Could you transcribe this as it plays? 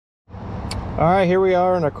All right, here we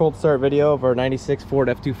are in our cold start video of our 96 Ford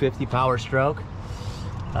F-250 Power Stroke.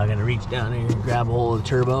 I'm gonna reach down here and grab a hold of the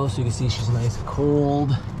turbo so you can see she's nice and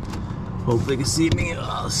cold. Hopefully you can see me.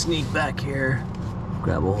 I'll sneak back here,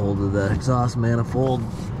 grab a hold of the exhaust manifold.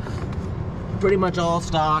 Pretty much all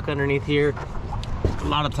stock underneath here. A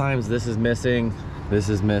lot of times this is missing, so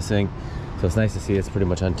it's nice to see it's pretty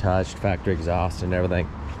much untouched, factory exhaust and everything.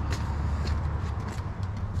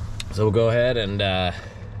 So we'll go ahead and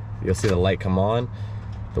you'll see the light come on,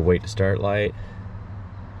 the wait to start light.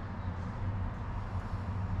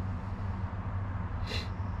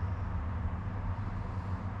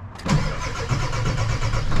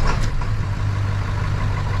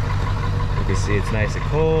 You can see it's nice and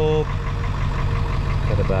cold.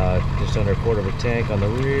 Got about just under a quarter of a tank on the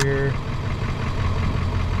rear.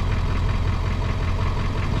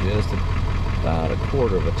 Just about a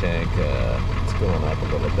quarter of a tank. It's going up a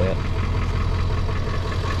little bit.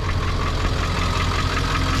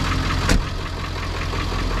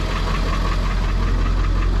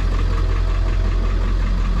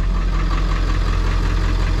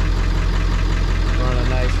 Running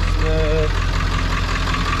nice and smooth.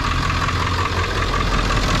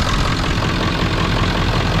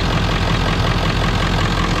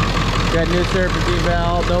 Got new surfacing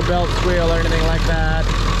valve, no belt squeal or anything like that.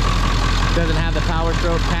 Doesn't have the Power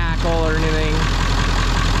Stroke tackle or anything.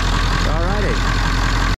 Alrighty.